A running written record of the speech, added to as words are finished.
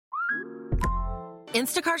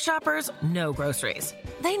Instacart shoppers know groceries.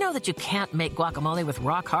 They know that you can't make guacamole with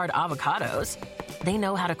rock-hard avocados. They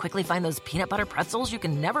know how to quickly find those peanut butter pretzels you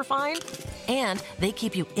can never find. And they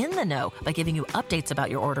keep you in the know by giving you updates about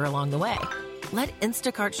your order along the way. Let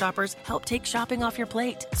Instacart shoppers help take shopping off your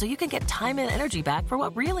plate so you can get time and energy back for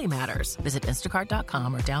what really matters. Visit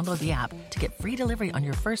instacart.com or download the app to get free delivery on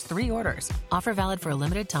your first 3 orders. Offer valid for a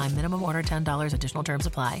limited time. Minimum order $10. Additional terms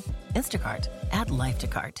apply. Instacart. Add life to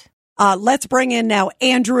cart. Let's bring in now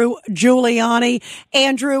Andrew Giuliani.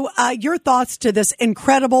 Andrew, your thoughts to this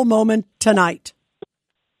incredible moment tonight.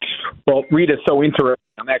 Well, Rita, so interesting.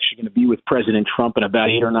 I'm actually going to be with President Trump in about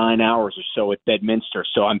 8 or 9 hours or so at Bedminster,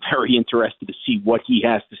 so I'm very interested to see what he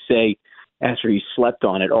has to say after he's slept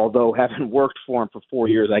on it. Although, having worked for him for 4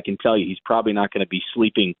 years, I can tell you he's probably not going to be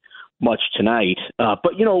sleeping much tonight.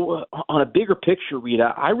 But, you know, on a bigger picture,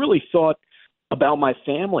 Rita, I really thought about my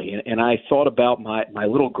family, and I thought about my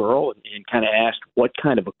little girl and kind of asked what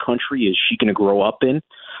kind of a country is she going to grow up in.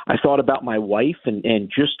 I thought about my wife,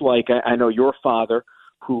 and just like I know your father,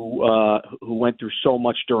 who went through so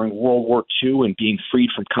much during World War II and being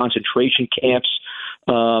freed from concentration camps,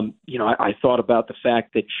 you know, I thought about the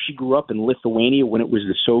fact that she grew up in Lithuania when it was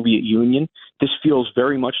the Soviet Union. This feels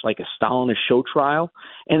very much like a Stalinist show trial.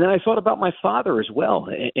 And then I thought about my father as well,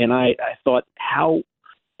 and I thought, how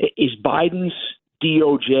is Biden's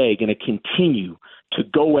DOJ going to continue to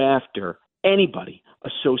go after anybody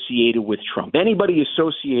associated with Trump, anybody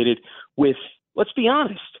associated with, let's be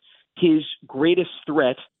honest, his greatest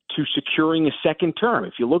threat to securing a second term?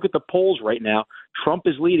 If you look at the polls right now, Trump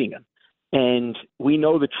is leading him. And we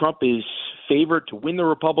know that Trump is favored to win the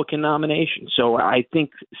Republican nomination. So I think,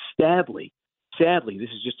 sadly, this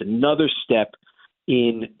is just another step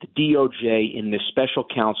in the DOJ, in this special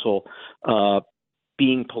counsel,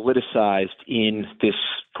 being politicized in this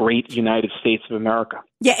great United States of America.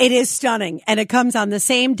 Yeah, it is stunning. And it comes on the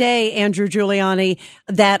same day, Andrew Giuliani,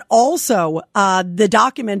 that also the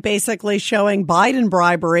document basically showing Biden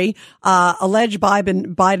bribery, alleged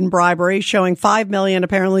Biden bribery, showing $5 million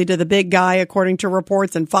apparently to the big guy, according to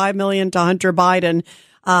reports, and $5 million to Hunter Biden,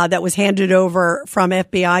 that was handed over from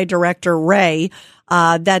FBI Director Wray,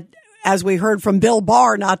 that, as we heard from Bill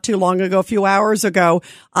Barr not too long ago, a few hours ago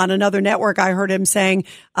on another network, I heard him saying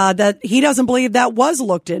that he doesn't believe that was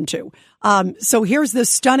looked into. So here's this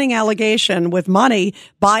stunning allegation with money,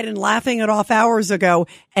 Biden laughing it off hours ago,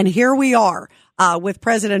 and here we are with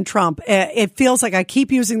President Trump. It feels like, I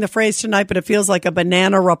keep using the phrase tonight, but it feels like a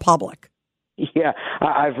banana republic. Yeah,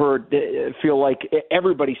 I've heard, feel like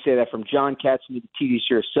everybody say that, from John Katzman to TD's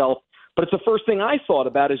yourself. But it's the first thing I thought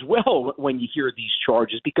about as well when you hear these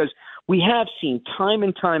charges, because we have seen time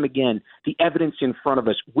and time again the evidence in front of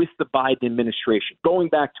us with the Biden administration, going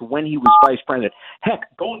back to when he was vice president, heck,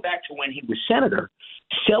 going back to when he was senator,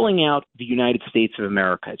 selling out the United States of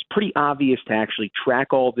America. It's pretty obvious to actually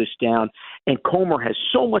track all this down. And Comer has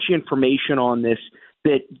so much information on this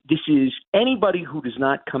that this is, anybody who does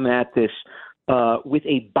not come at this with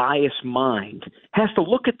a biased mind has to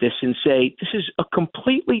look at this and say, this is a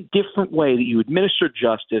completely different way that you administer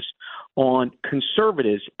justice on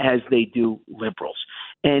conservatives as they do liberals.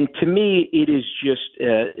 And to me, it is just,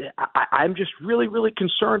 I'm just really, really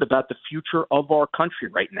concerned about the future of our country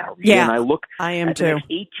right now. Yeah, and I look I am at too.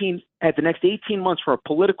 The next 18 months from a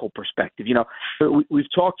political perspective. You know, we've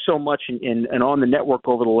talked so much and on the network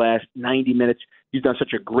over the last 90 minutes. You've done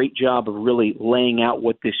such a great job of really laying out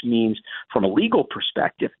what this means from a legal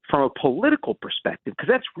perspective, from a political perspective, because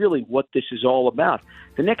that's really what this is all about.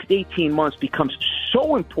 The next 18 months becomes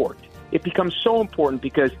so important. It becomes so important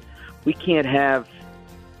because we can't have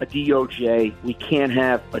a DOJ, we can't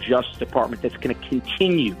have a Justice Department that's going to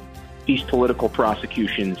continue these political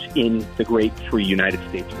prosecutions in the great free United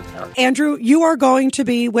States of America. Andrew, you are going to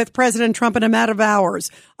be with President Trump in a matter of hours.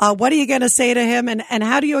 What are you going to say to him, and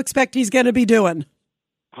how do you expect he's going to be doing?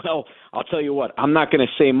 Well, I'll tell you what, I'm not going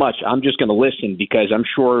to say much. I'm just going to listen, because I'm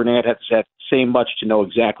sure Nat has to say much to know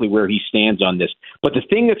exactly where he stands on this. But the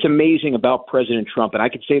thing that's amazing about President Trump, and I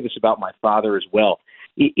could say this about my father as well,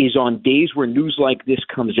 is on days where news like this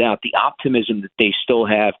comes out, the optimism that they still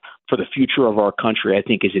have for the future of our country, I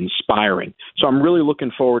think, is inspiring. So I'm really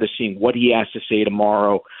looking forward to seeing what he has to say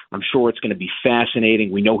tomorrow. I'm sure it's going to be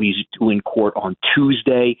fascinating. We know he's due in court on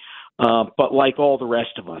Tuesday. But like all the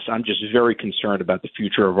rest of us, I'm just very concerned about the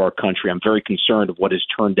future of our country. I'm very concerned of what has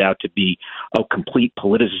turned out to be a complete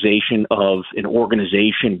politicization of an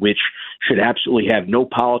organization which should absolutely have no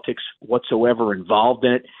politics whatsoever involved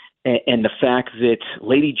in it. And the fact that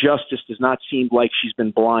Lady Justice does not seem like she's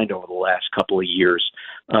been blind over the last couple of years.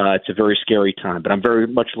 It's a very scary time. But I'm very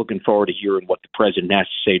much looking forward to hearing what the president has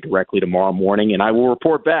to say directly tomorrow morning, and I will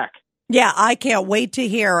report back. Yeah, I can't wait to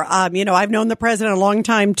hear. I've known the president a long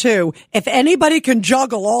time, too. If anybody can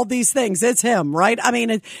juggle all these things, it's him, right? I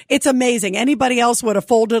mean, it's amazing. Anybody else would have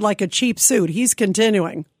folded like a cheap suit. He's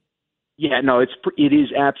continuing. Yeah, no, it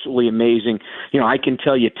is absolutely amazing. I can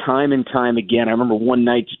tell you time and time again. I remember one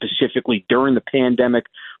night specifically during the pandemic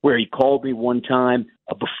where he called me one time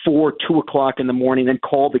before 2:00 in the morning, then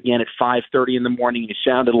called again at 5:30 in the morning. It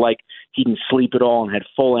sounded like he didn't sleep at all and had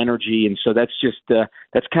full energy. And so that's just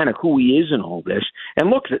that's kind of who he is in all this.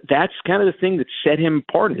 And look, that's kind of the thing that set him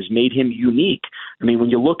apart and has made him unique. I mean,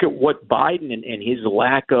 when you look at what Biden and his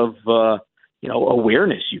lack of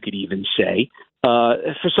awareness, you could even say,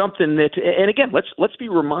 for something that, and again, let's be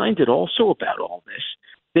reminded also about all this,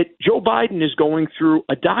 that Joe Biden is going through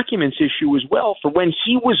a documents issue as well for when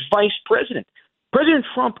he was vice president. President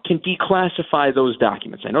Trump can declassify those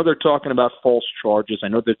documents. I know they're talking about false charges. I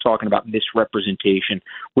know they're talking about misrepresentation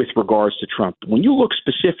with regards to Trump. When you look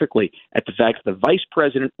specifically at the fact that the vice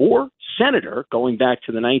president or senator, going back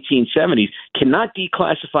to the 1970s, cannot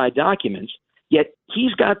declassify documents, yet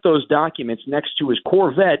he's got those documents next to his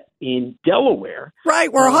Corvette in Delaware.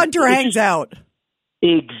 Right, where Hunter hangs out.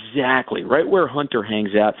 Exactly, right where Hunter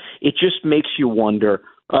hangs out. It just makes you wonder,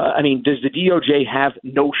 does the DOJ have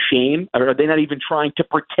no shame? Or are they not even trying to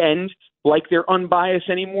pretend like they're unbiased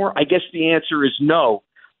anymore? I guess the answer is no.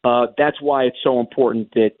 That's why it's so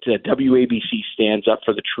important that WABC stands up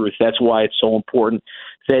for the truth. That's why it's so important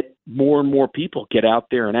that more and more people get out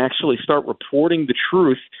there and actually start reporting the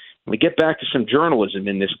truth. We get back to some journalism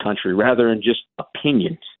in this country rather than just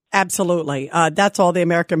opinions. Absolutely. That's all the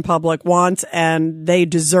American public wants, and they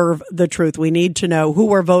deserve the truth. We need to know who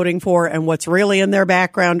we're voting for and what's really in their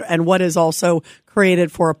background and what is also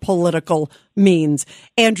created for a political means.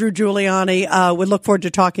 Andrew Giuliani, we look forward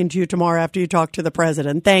to talking to you tomorrow after you talk to the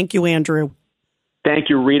president. Thank you, Andrew.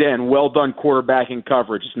 Thank you, Rita, and well done quarterbacking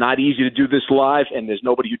coverage. It's not easy to do this live, and there's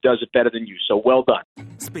nobody who does it better than you, so well done.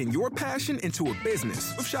 Spin your passion into a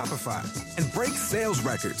business with Shopify and break sales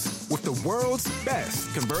records with the world's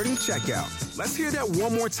best converting checkout. Let's hear that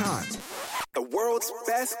one more time. The world's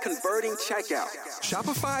best converting checkout.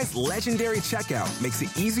 Shopify's legendary checkout makes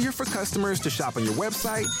it easier for customers to shop on your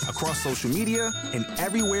website, across social media, and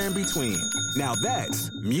everywhere in between. Now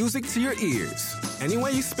that's music to your ears. Any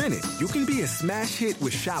way you spin it, you can be a smash hit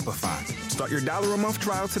with Shopify. Start your $1 a month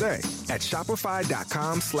trial today at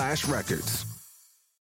shopify.com/records.